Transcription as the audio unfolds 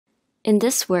In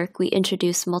this work, we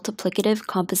introduce multiplicative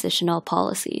compositional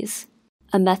policies,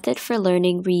 a method for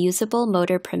learning reusable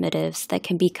motor primitives that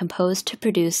can be composed to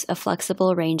produce a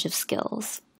flexible range of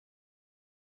skills.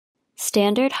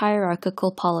 Standard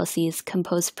hierarchical policies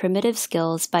compose primitive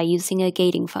skills by using a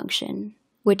gating function,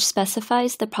 which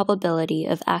specifies the probability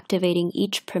of activating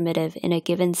each primitive in a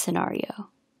given scenario.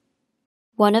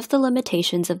 One of the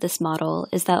limitations of this model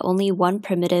is that only one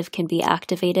primitive can be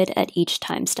activated at each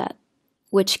time step,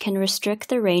 which can restrict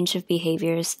the range of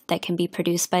behaviors that can be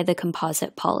produced by the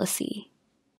composite policy.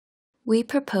 We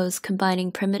propose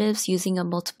combining primitives using a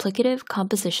multiplicative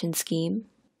composition scheme,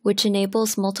 which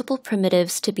enables multiple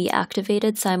primitives to be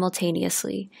activated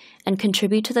simultaneously and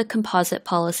contribute to the composite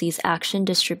policy's action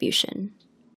distribution.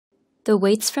 The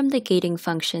weights from the gating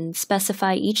function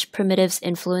specify each primitive's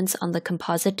influence on the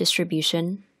composite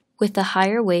distribution, with the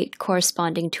higher weight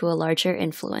corresponding to a larger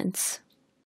influence.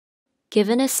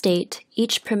 Given a state,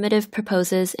 each primitive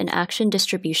proposes an action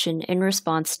distribution in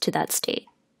response to that state.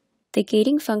 The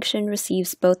gating function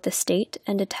receives both the state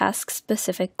and a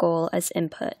task-specific goal as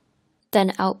input, then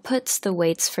outputs the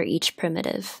weights for each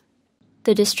primitive.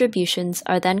 The distributions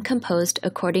are then composed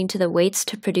according to the weights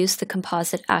to produce the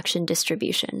composite action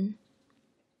distribution.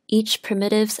 Each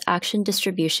primitive's action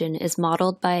distribution is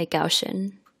modeled by a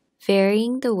Gaussian.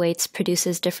 Varying the weights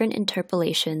produces different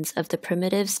interpolations of the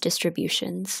primitive's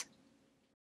distributions.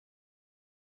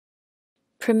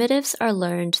 Primitives are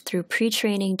learned through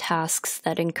pre-training tasks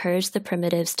that encourage the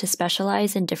primitives to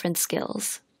specialize in different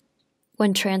skills.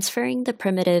 When transferring the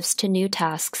primitives to new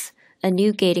tasks, a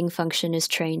new gating function is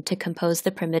trained to compose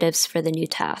the primitives for the new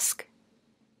task.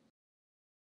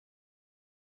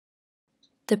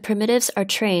 The primitives are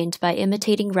trained by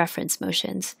imitating reference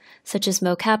motions, such as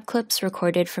mocap clips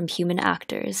recorded from human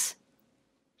actors.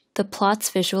 The plots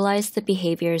visualize the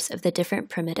behaviors of the different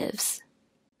primitives.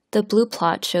 The blue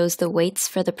plot shows the weights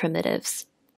for the primitives.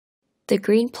 The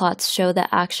green plots show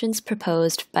the actions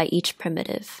proposed by each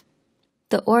primitive.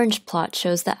 The orange plot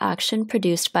shows the action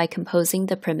produced by composing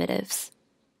the primitives.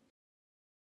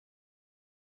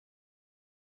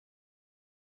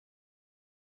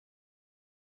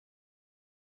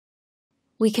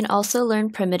 We can also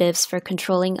learn primitives for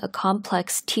controlling a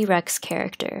complex T-Rex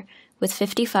character with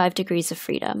 55 degrees of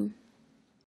freedom.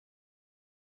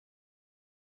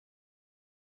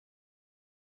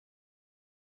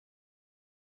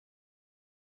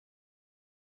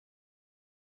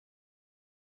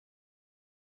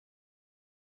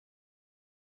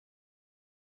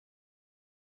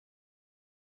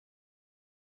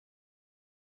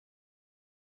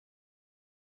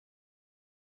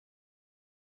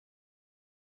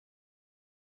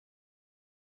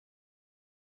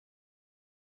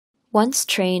 Once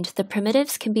trained, the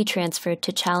primitives can be transferred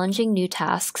to challenging new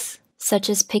tasks, such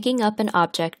as picking up an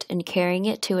object and carrying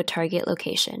it to a target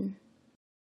location.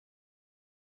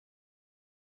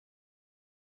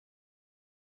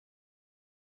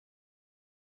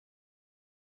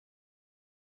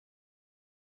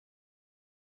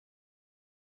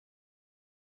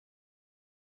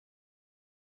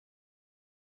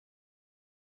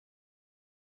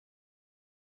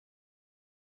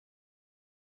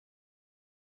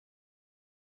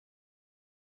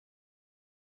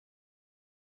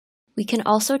 We can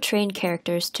also train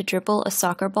characters to dribble a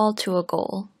soccer ball to a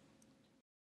goal.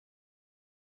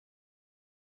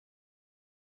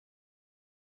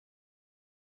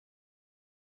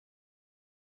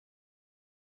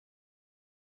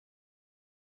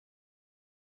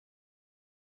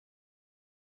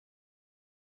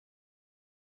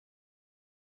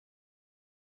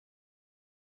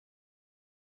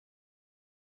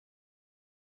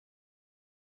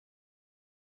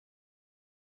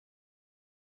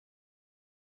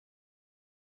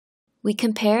 We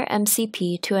compare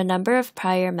MCP to a number of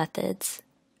prior methods.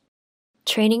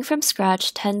 Training from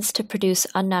scratch tends to produce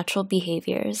unnatural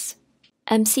behaviors.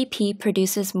 MCP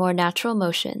produces more natural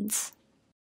motions.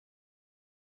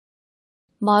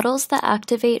 Models that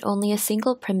activate only a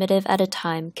single primitive at a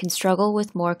time can struggle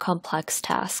with more complex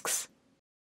tasks.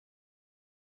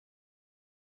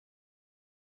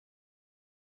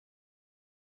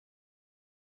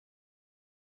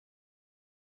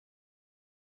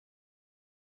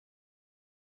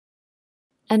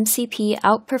 MCP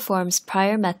outperforms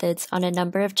prior methods on a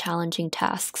number of challenging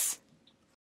tasks.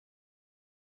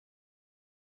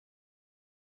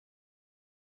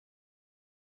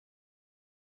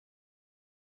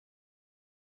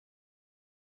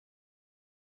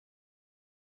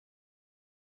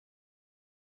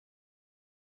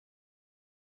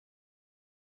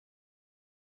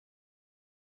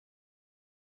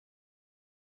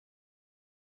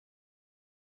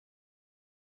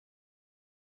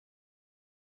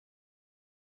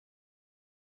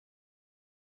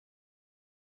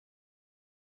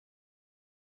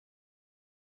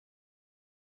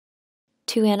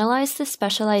 To analyze the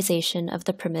specialization of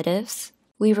the primitives,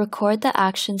 we record the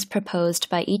actions proposed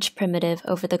by each primitive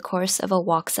over the course of a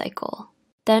walk cycle,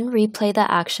 then replay the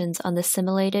actions on the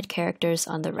simulated characters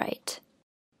on the right.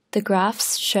 The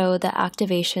graphs show the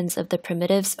activations of the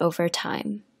primitives over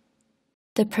time.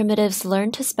 The primitives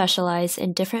learn to specialize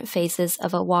in different phases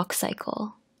of a walk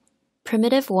cycle.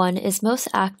 Primitive 1 is most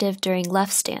active during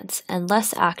left stance and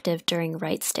less active during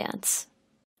right stance,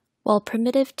 while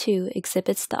primitive 2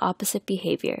 exhibits the opposite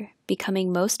behavior,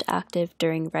 becoming most active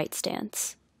during right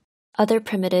stance. Other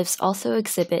primitives also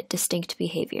exhibit distinct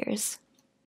behaviors.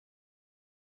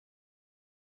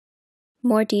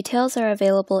 More details are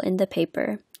available in the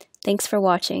paper. Thanks for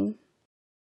watching.